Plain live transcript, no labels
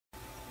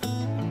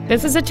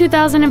This is a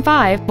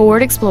 2005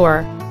 Ford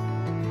Explorer.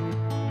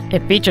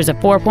 It features a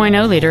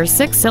 4.0-liter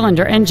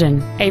six-cylinder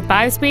engine, a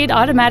 5-speed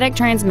automatic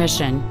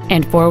transmission,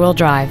 and four-wheel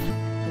drive.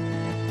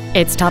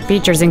 Its top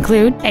features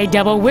include a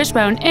double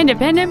wishbone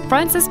independent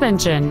front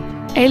suspension,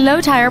 a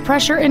low tire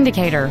pressure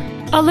indicator,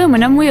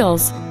 aluminum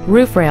wheels,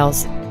 roof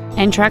rails,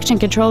 and traction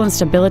control and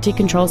stability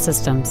control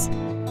systems.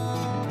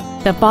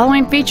 The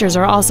following features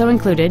are also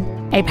included: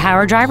 a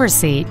power driver's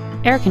seat,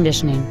 air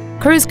conditioning,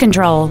 cruise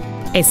control,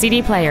 a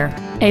CD player,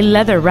 a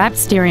leather-wrapped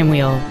steering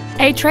wheel,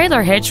 a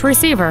trailer hitch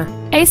receiver,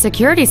 a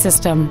security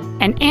system,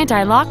 an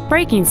anti-lock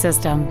braking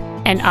system,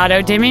 an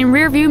auto-dimming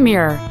rearview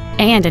mirror,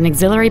 and an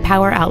auxiliary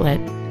power outlet.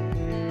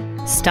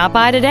 Stop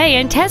by today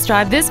and test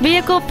drive this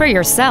vehicle for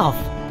yourself.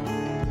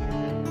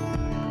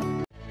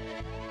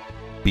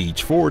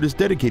 Beach Ford is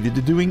dedicated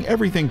to doing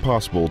everything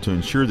possible to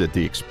ensure that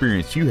the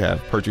experience you have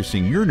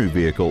purchasing your new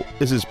vehicle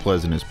is as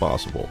pleasant as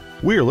possible.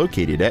 We are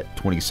located at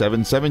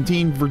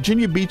 2717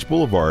 Virginia Beach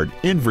Boulevard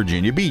in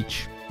Virginia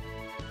Beach.